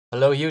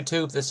Hello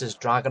YouTube, this is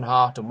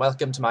Dragonheart and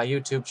welcome to my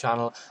YouTube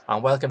channel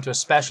and welcome to a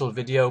special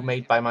video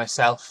made by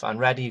myself and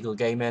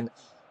RedEagleGaming.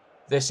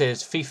 This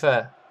is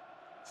FIFA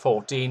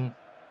 14.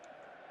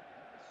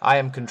 I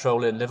am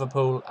controlling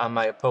Liverpool and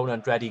my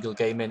opponent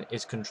RedEagleGaming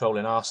is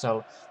controlling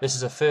Arsenal. This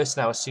is a first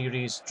in our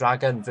series,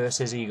 Dragon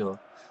versus Eagle.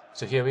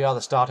 So here we are,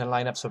 the starting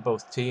lineups for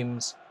both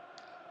teams.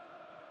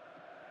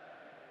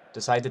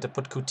 Decided to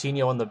put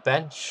Coutinho on the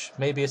bench,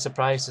 maybe a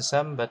surprise to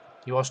some, but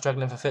he was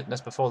struggling for fitness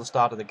before the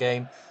start of the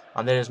game.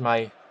 And there is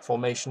my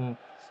formation,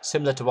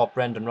 similar to what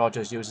Brendan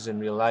Rodgers uses in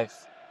real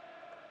life,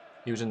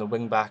 using the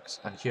wing backs.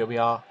 And here we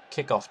are,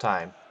 kick-off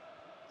time.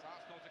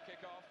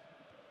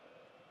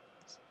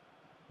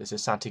 This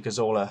is Santi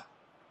Cazorla,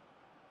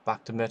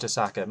 back to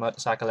Mertesacker.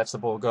 Mertesacker lets the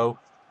ball go.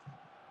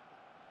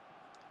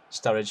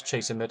 Sturridge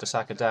chasing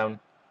Mertesacker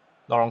down.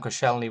 Laurent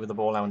Koscielny with the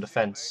ball now in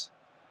defence.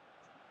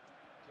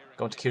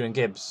 Going to Kieran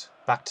Gibbs,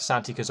 back to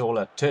Santi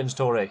Cazorla, turns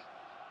Torre.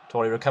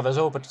 Torre recovers,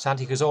 but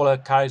Santi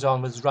Cazorla carries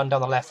on with his run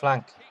down the left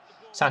flank.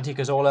 Santi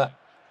Cazorla,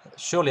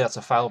 surely that's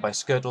a foul by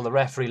Skirtle, the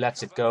referee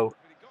lets it go.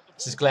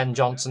 This is Glenn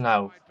Johnson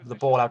now, with the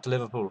ball out to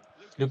Liverpool.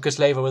 Lucas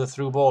Leiva with a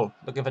through ball,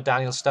 looking for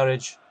Daniel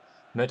Sturridge.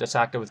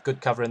 Mertesacker with good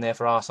cover in there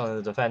for Arsenal in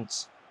the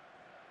defence.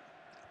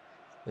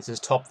 This is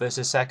top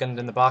versus second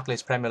in the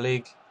Barclays Premier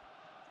League.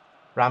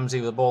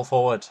 Ramsey with the ball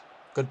forward,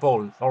 good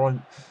ball.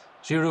 Laurent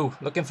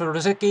Giroud looking for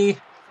Rosicky.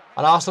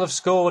 And Arsenal have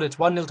scored. It's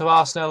 1-0 to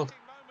Arsenal.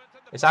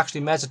 It's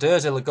actually Mesut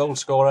Ozil, the goal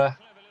scorer.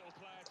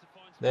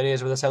 There he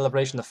is with a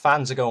celebration. The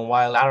fans are going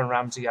wild. Aaron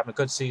Ramsey having a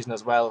good season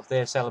as well.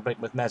 They're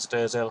celebrating with Mesut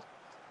Ozil.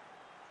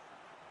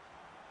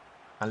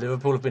 And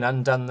Liverpool have been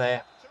undone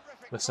there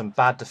with some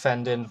bad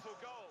defending.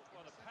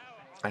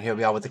 And here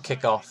we are with the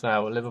kick-off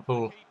now.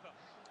 Liverpool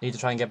need to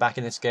try and get back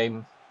in this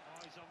game.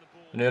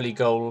 An early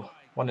goal.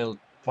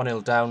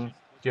 1-0 down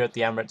here at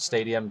the Emirates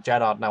Stadium.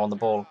 Gerrard now on the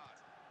ball.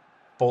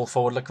 Ball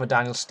forward, looking for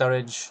Daniel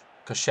Sturridge.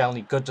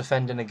 Koscielny, good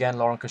defending again.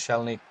 Laurent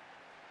Koscielny.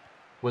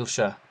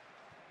 Wilshere.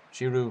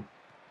 Giroud.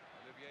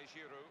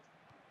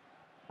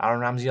 Aaron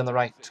Ramsey on the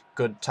right.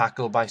 Good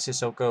tackle by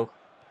Sissoko.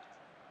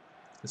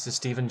 This is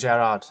Steven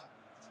Gerrard.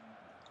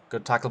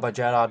 Good tackle by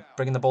Gerrard.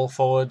 Bringing the ball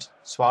forward.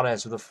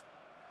 Suarez with the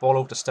ball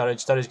over to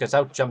Sturridge. Sturridge gets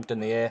out, jumped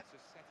in the air.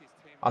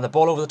 And the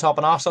ball over the top,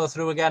 and Arsenal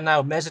through again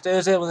now. Mesut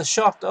Ozil with a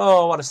shot.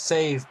 Oh, what a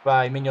save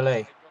by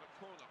Mignolet.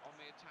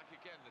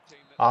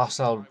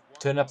 Arsenal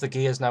turning up the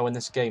gears now in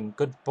this game.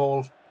 Good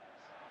ball.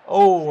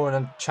 Oh, and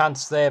a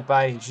chance there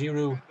by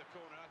Giroud.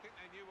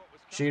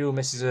 Giroud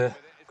misses a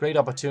great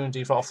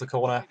opportunity for off the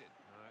corner.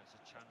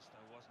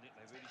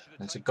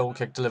 And it's a goal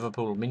kick to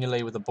Liverpool.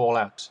 Mignolet with the ball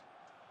out.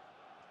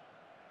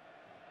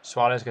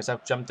 Suarez gets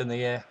out, jumped in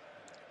the air.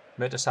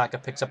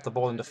 Mertesacker picks up the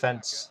ball in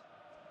defence.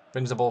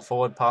 Brings the ball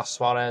forward past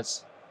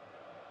Suarez.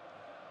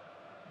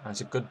 And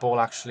it's a good ball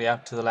actually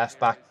out to the left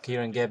back,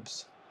 Kieran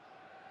Gibbs.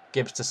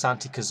 Gibbs to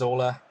Santi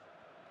Cazorla.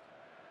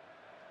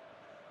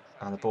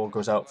 And the ball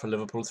goes out for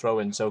Liverpool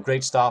throw-in. So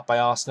great start by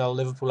Arsenal.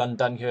 Liverpool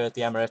undone here at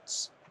the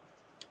Emirates.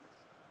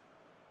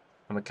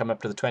 And we're coming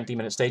up to the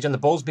 20-minute stage. And the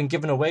ball's been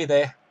given away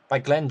there by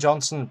Glenn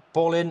Johnson.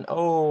 Ball in.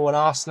 Oh, and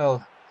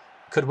Arsenal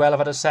could well have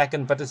had a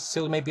second, but it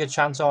still may be a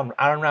chance on.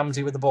 Aaron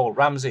Ramsey with the ball.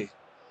 Ramsey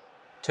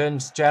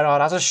turns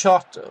Gerrard, has a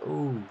shot.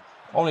 Ooh,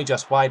 only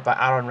just wide by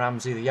Aaron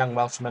Ramsey, the young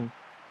Welshman.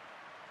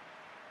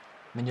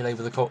 Mignolet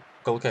with the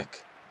goal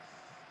kick.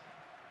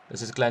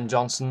 This is Glenn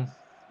Johnson.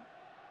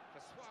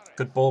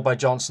 Good ball by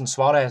Johnson.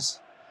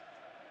 Suarez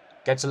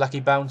gets a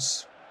lucky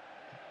bounce,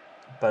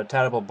 but a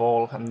terrible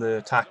ball, and the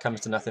attack comes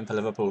to nothing for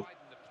Liverpool.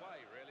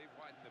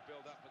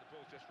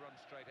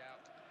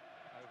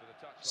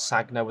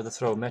 Sagna with the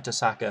throw.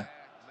 Mertesacker.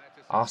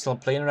 Arsenal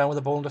playing around with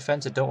the ball in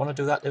defence. They don't want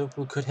to do that.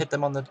 Liverpool could hit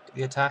them on the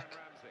attack.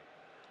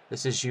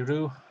 This is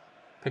Giroud.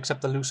 Picks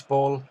up the loose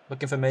ball,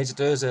 looking for Mesut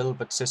Ozil,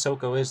 but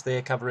Sissoko is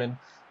there covering,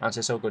 and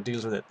Sissoko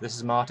deals with it. This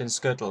is Martin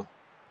Skirtle.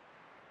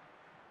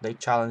 Late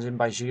challenging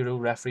by Giroud.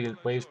 Referee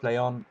waves play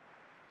on.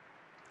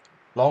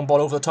 Long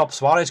ball over the top.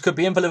 Suarez could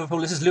be in for Liverpool.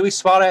 This is Luis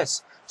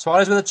Suarez.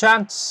 Suarez with a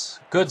chance.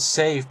 Good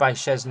save by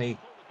Szczesny.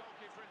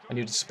 And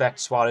you'd expect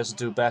Suarez to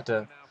do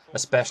better,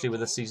 especially with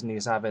the season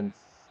he's having.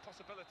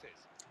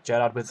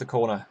 Gerrard with the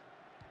corner.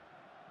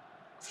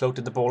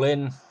 Floated the ball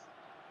in.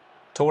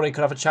 Torre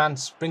could have a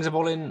chance. Brings the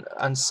ball in.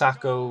 And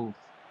Sacco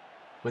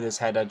with his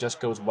header just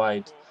goes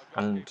wide.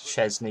 And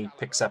Szczesny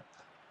picks up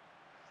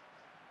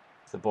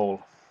the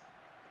ball.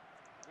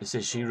 This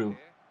is Giroud.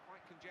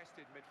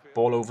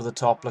 Ball over the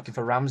top, looking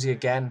for Ramsey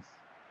again.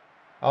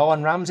 Oh,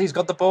 and Ramsey's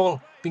got the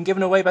ball. Been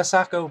given away by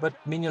Sacco, but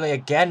Mignolet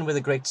again with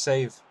a great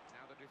save.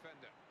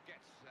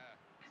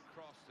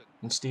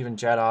 And Steven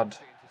Gerrard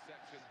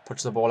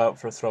puts the ball out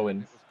for a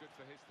throw-in.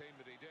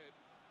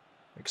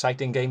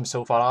 Exciting game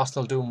so far.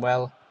 Arsenal doing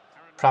well.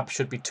 Perhaps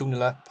should be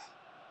 2-0 up.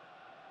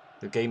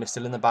 The game is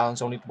still in the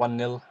balance, only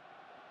 1-0.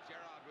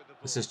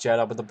 This is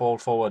Gerrard with the ball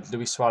forward.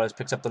 Luis Suarez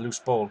picks up the loose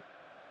ball.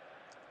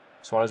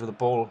 Suarez with the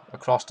ball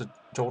across to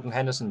Jordan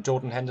Henderson.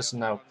 Jordan Henderson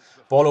now.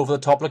 Ball over the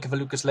top, looking for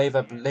Lucas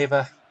Leiva. But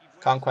Leiva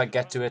can't quite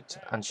get to it.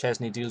 And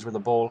Szczesny deals with the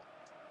ball.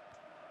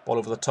 Ball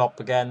over the top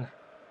again.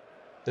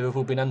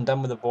 Liverpool been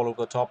undone with the ball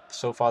over the top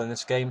so far in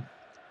this game.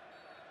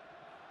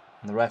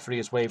 And the referee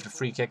has waved a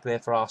free kick there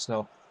for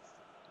Arsenal.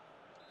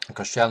 And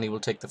Koscielny will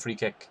take the free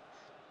kick.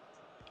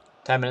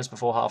 10 minutes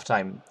before half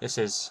time. This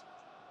is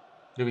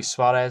Luis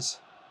Suarez.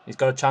 He's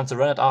got a chance to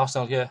run at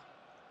Arsenal here.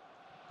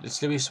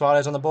 It's Luis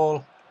Suarez on the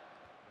ball.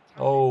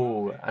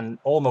 Oh, and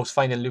almost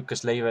finding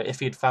Lucas Leiva. If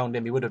he had found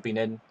him, he would have been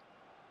in.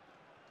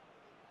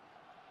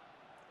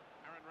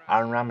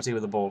 Aaron Ramsey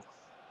with the ball.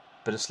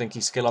 Bit of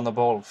slinky skill on the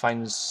ball.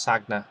 Finds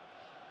Sagna.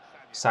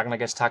 Sagna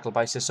gets tackled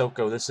by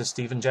Sissoko. This is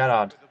Steven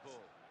Gerrard.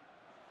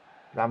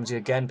 Ramsey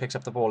again picks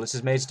up the ball. This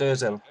is Mesut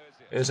Ozil.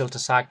 Ozil to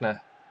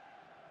Sagna.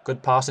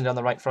 Good passing down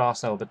the right for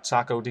Arsenal, but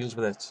Sakho deals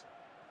with it.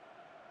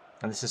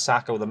 And this is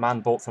Sakho, the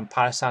man bought from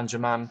Paris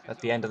Saint-Germain at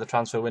the end of the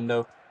transfer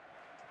window.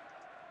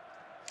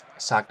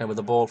 Sagna with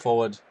the ball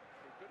forward.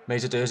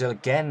 Mesut Ozil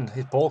again.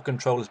 His ball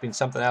control has been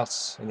something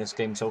else in this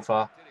game so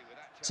far.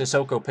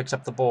 Sissoko picks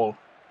up the ball.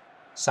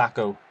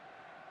 Sakho.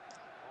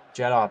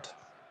 Gerrard.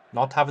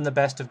 Not having the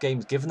best of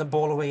games. Giving the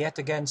ball away yet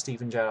again,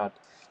 Steven Gerrard.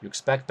 You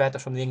expect better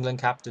from the England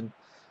captain.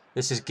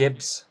 This is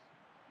Gibbs.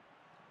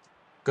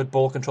 Good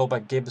ball control by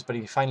Gibbs, but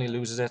he finally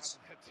loses it.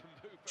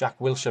 Jack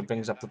Wilshere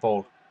brings up the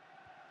ball.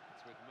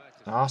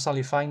 And Arsenal,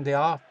 you find they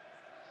are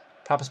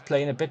perhaps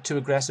playing a bit too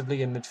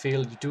aggressively in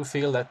midfield. You do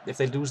feel that if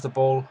they lose the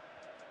ball,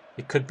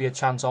 it could be a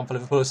chance on for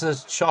Liverpool. This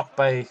is a shot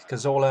by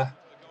Cazorla.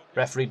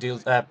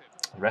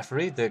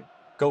 The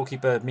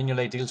goalkeeper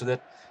Mignolet deals with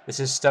it. This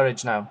is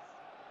Sturridge now.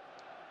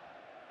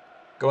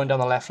 Going down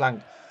the left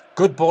flank.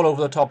 Good ball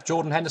over the top.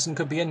 Jordan Henderson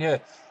could be in here.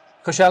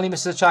 Koscielny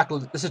misses a tackle.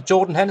 This is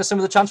Jordan Henderson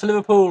with a chance for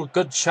Liverpool.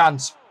 Good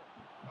chance.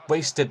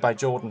 Wasted by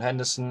Jordan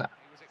Henderson.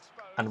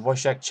 And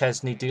Wojciech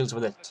Szczesny deals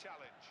with it.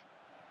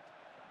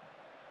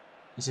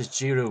 This is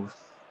Giroud.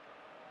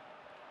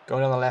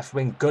 Going on the left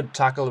wing. Good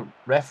tackle.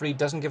 Referee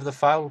doesn't give the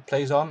foul.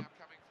 Plays on.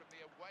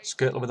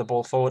 Skirtle with the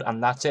ball forward.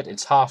 And that's it.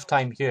 It's half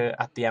time here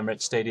at the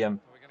Emirates Stadium.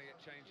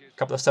 A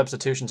couple of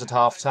substitutions at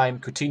half time.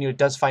 Coutinho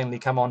does finally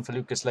come on for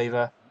Lucas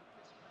Leiva.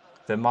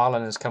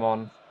 Vermaelen has come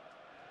on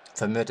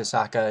for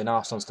Mertesacker in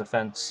Arsenal's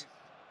defence.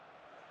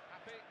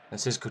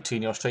 This is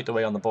Coutinho straight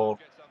away on the ball.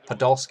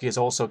 Podolski has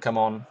also come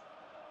on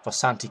for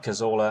Santi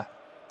Cazorla.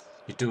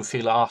 You do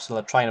feel Arsenal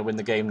are trying to win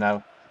the game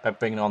now by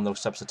bringing on those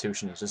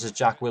substitutions. This is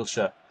Jack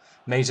Wilshere.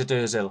 Mesut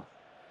Ozil.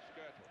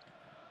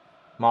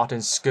 Martin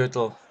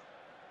Skirtle.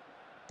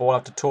 Ball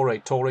out to Torre.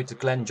 Torre to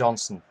Glenn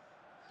Johnson.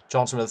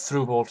 Johnson with a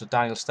through ball to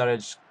Daniel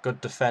Sturridge.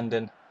 Good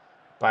defending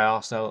by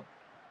Arsenal.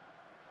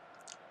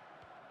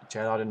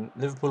 Gerrard and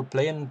Liverpool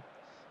playing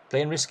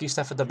risky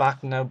stuff at the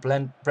back now.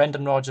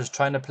 Brendan Rodgers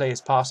trying to play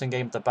his passing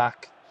game at the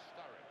back.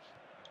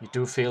 You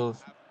do feel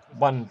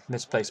one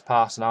misplaced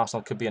pass and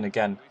Arsenal could be in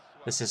again.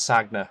 This is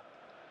Sagna.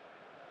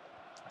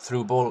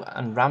 Through ball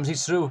and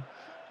Ramsey's through.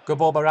 Good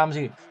ball by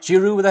Ramsey.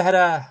 Giroud with a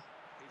header.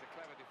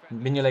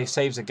 Mignolet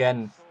saves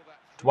again.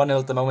 It's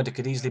 1-0 at the moment. It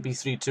could easily be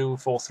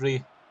 3-2,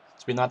 4-3.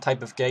 It's been that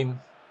type of game.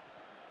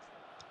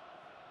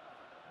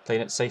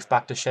 Playing it safe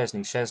back to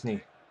Szczesny.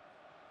 Szczesny.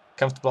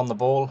 Comfortable on the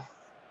ball.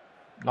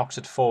 Knocks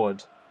it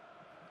forward.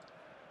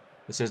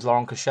 This is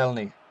Laurent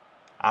Koscielny.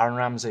 Aaron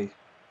Ramsey.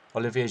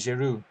 Olivier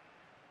Giroud.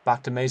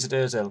 Back to Mesut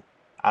Ozil.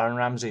 Aaron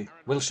Ramsey.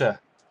 Wilshere.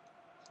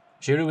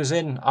 Giroud is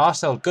in.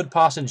 Arsenal. Good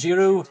pass in.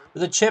 Giroud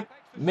with a chip.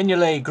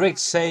 Mignolet. Great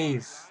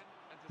save.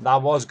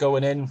 That was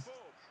going in.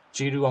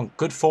 Giroud on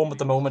good form at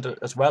the moment,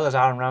 as well as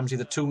Aaron Ramsey.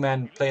 The two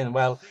men playing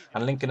well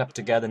and linking up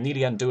together.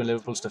 Nearly undoing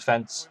Liverpool's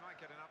defence.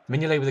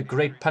 Mignolet with a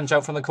great punch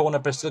out from the corner,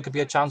 but still could be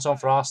a chance on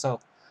for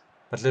Arsenal.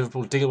 But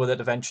Liverpool deal with it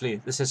eventually.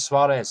 This is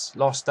Suarez.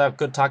 Lost out.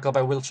 Good tackle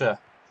by Wilshere.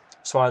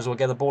 Suarez will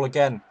get the ball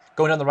again.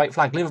 Going down the right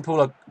flank. Liverpool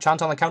a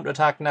chance on the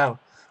counter-attack now.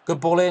 Good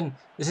ball in.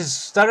 This is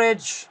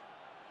Sturridge.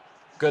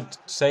 Good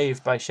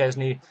save by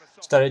Szczesny.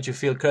 Sturridge, you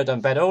feel, could have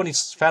done better. Oh, and he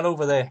fell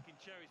over there.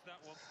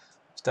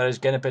 Sturridge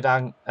getting a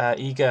bit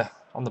eager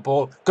on the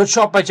ball. Good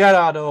shot by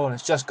Gerrard. Oh, and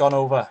it's just gone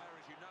over.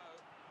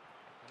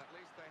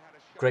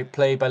 Great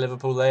play by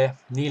Liverpool there.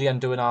 Nearly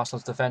undoing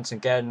Arsenal's defence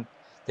and getting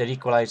their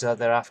equaliser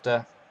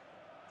thereafter.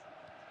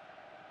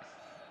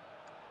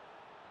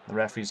 The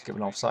referee's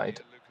given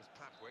offside.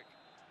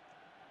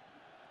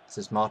 This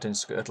is Martin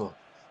Skirtle.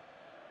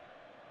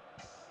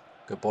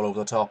 Good ball over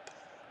the top.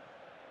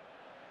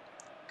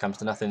 Comes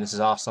to nothing. This is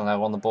Arsenal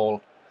now on the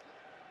ball.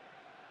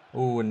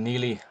 Ooh, and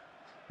nearly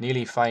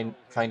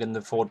finding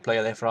the forward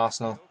player there for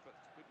Arsenal.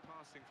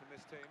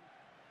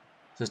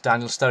 This is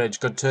Daniel Sturridge.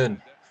 Good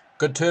turn.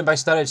 Good turn by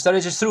Sturridge.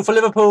 Sturridge is through for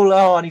Liverpool.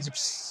 Oh, and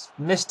he's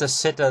missed a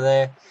sitter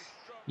there.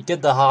 He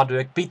did the hard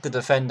work, beat the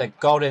defender,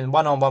 got in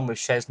one-on-one with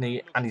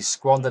Szczesny, and he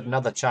squandered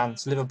another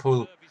chance.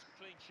 Liverpool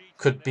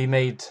could be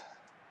made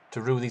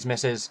to rue these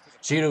misses.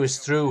 Giroud is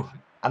through,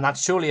 and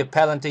that's surely a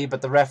penalty,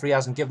 but the referee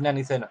hasn't given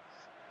anything.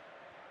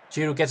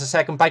 Giroud gets a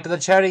second bite of the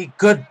cherry.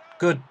 Good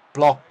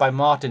block by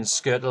Martin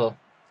Skirtle.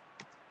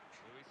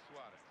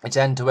 It's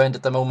end-to-end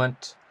at the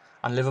moment,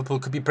 and Liverpool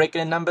could be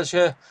breaking in numbers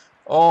here.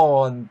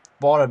 Oh, and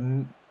what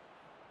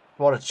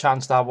a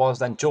chance that was.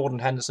 Then Jordan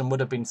Henderson would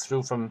have been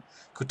through from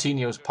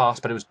Coutinho's pass,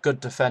 but it was good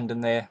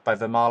defending there by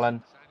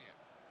Vermaelen.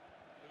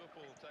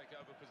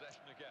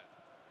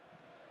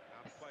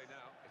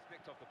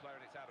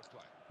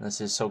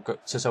 This is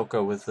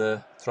Sissoko with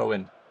the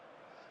throw-in.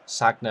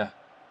 Sagna.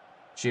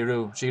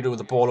 Giroud with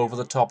the ball over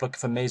the top, looking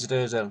for Mesut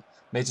Ozil.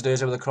 Mesut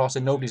Ozil with a cross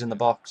in, nobody's in the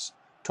box.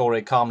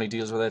 Torre calmly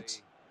deals with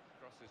it.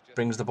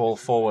 Brings the ball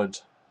forward.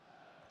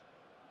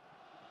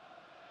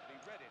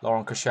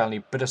 Laurent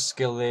Koscielny, bit of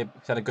skill there.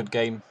 He's had a good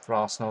game for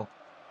Arsenal.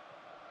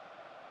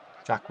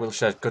 Jack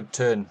Wilshere, good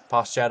turn.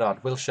 Past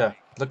Gerrard. Wilshere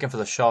looking for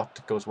the shot.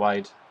 It goes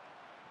wide.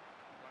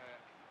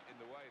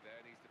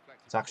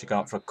 It's actually gone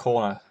up for a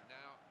corner.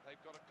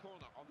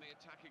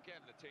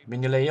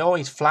 Mignolet, oh,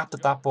 he's flapped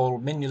at that ball.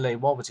 Mignolet,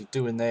 what was he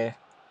doing there?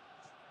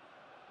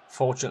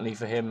 Fortunately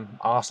for him,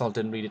 Arsenal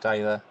didn't read it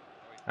either.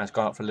 And it's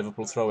gone up for a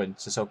Liverpool throw-in.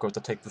 Sissoko to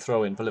take the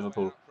throw-in for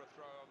Liverpool.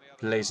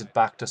 Plays it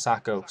back to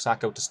Sacco.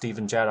 Sacco to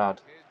Steven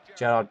Gerrard.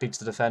 Gerrard beats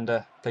the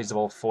defender. Plays the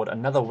ball forward.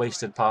 Another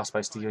wasted pass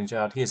by Steven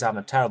Gerrard. He is having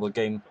a terrible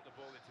game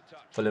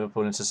for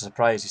Liverpool. And it's a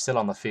surprise he's still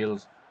on the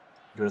field.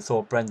 You would have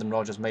thought Brendan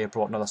Rodgers may have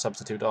brought another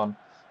substitute on.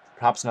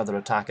 Perhaps another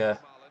attacker.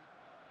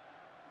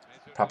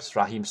 Perhaps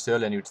Raheem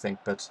Sterling, you'd think.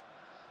 But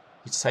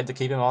he decided to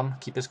keep him on.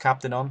 Keep his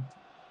captain on.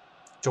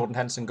 Jordan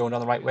Henderson going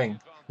down the right wing.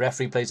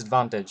 Referee plays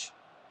advantage.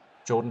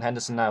 Jordan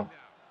Henderson now.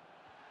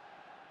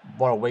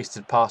 What a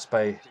wasted pass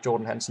by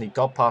Jordan Henderson. He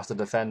got past the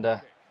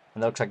defender.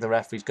 And it looks like the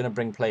referee's going to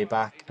bring play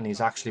back. And he's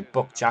actually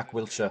booked Jack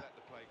Wilshere.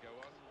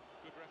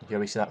 Here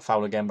we see that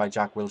foul again by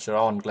Jack Wilshere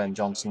on Glenn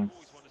Johnson.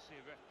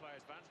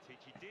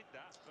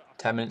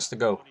 10 minutes to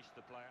go.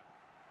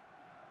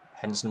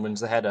 Henderson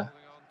wins the header.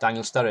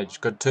 Daniel Sturridge.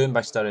 Good turn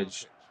by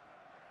Sturridge.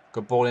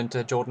 Good ball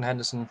into Jordan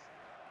Henderson.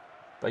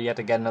 But yet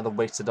again another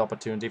wasted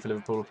opportunity for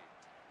Liverpool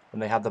when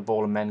they had the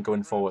ball and men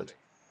going forward.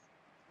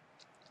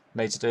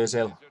 Mesut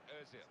Ozil.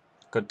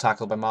 Good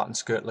tackle by Martin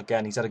Skrtel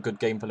again. He's had a good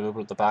game for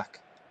Liverpool at the back.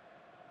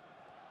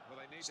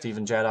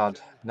 Steven Gerrard.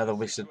 Another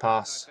wasted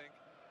pass.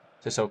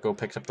 Sissoko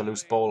picks up the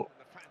loose ball.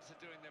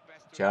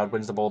 Gerrard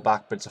wins the ball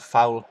back, but it's a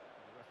foul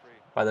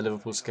by the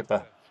Liverpool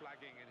skipper.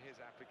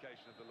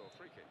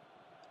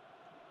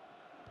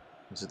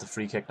 This is the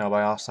free kick now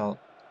by Arsenal.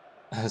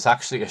 It's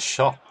actually a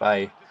shot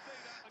by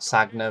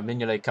Sagna.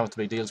 Mignolet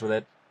comfortably deals with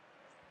it.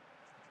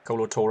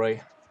 Kolo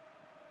Touré.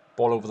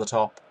 Ball over the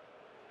top.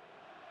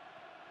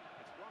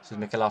 This is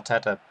Mikel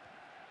Arteta.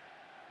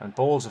 And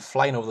balls are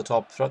flying over the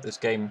top throughout this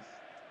game.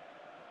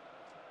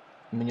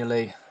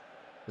 Mignolet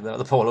with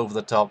another ball over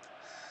the top.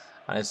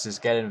 And it's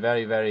just getting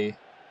very, very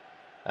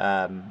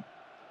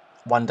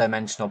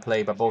one-dimensional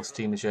play by both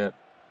teams here.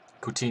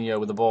 Coutinho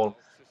with the ball.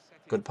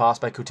 Good pass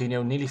by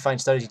Coutinho. Nearly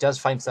finds Sturridge. He does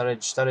find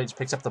Sturridge. Sturridge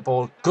picks up the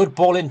ball. Good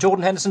ball in.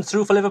 Jordan Henderson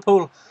through for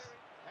Liverpool.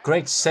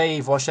 Great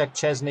save, Wojciech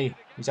Szczesny.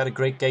 He's had a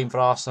great game for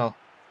Arsenal.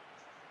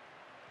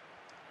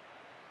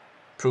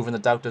 Proving the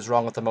doubters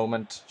wrong at the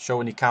moment.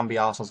 Showing he can be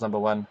Arsenal's number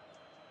one.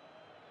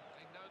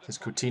 This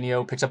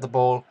Coutinho picks up the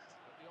ball.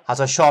 Has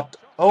a shot.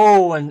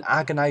 Oh, and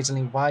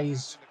agonisingly wide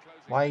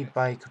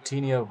by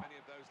Coutinho.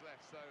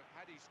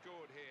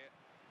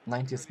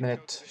 90th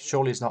minute.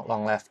 Surely it's not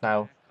long left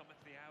now.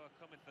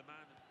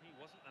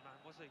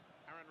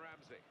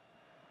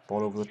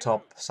 Ball over the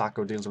top.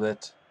 Sacco deals with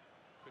it.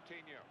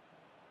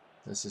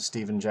 This is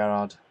Steven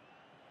Gerrard.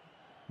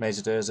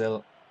 Mesut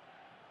Ozil.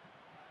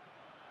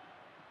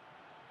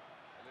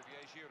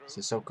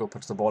 Sissoko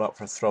puts the ball out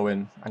for a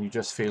throw-in, and you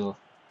just feel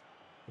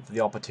the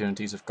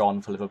opportunities have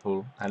gone for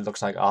Liverpool, and it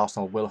looks like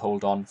Arsenal will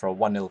hold on for a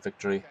 1-0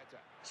 victory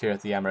here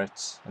at the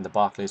Emirates in the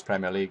Barclays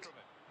Premier League.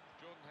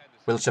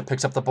 Wilshere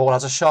picks up the ball,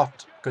 has a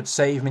shot. Good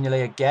save,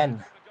 Mignolet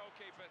again.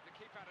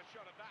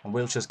 And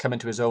Wilshere's come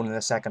into his own in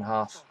the second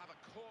half.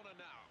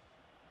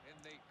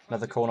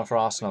 Another corner for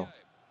Arsenal.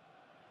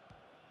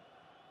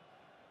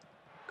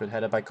 Good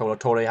header by Kolo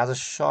Touré. Has a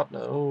shot.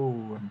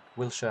 Oh, and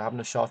Wilshere having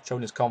a shot,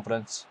 showing his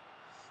confidence.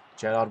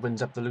 Gerrard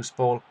wins up the loose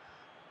ball.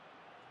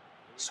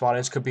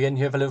 Suarez could be in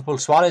here for Liverpool.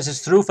 Suarez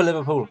is through for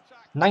Liverpool.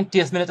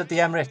 90th minute at the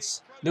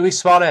Emirates. Luis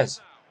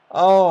Suarez.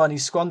 Oh, and he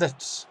squandered.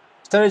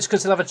 Sturridge could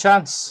still have a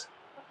chance.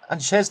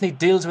 And Szczesny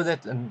deals with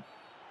it. And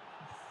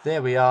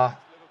there we are.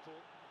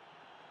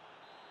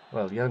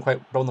 Well, he hasn't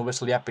quite blown the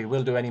whistle yet, but he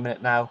will do any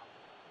minute now.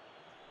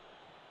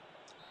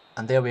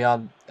 And there we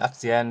are. That's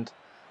the end.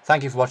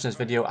 Thank you for watching this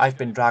video. I've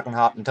been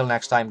Dragonheart. Until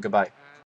next time, goodbye.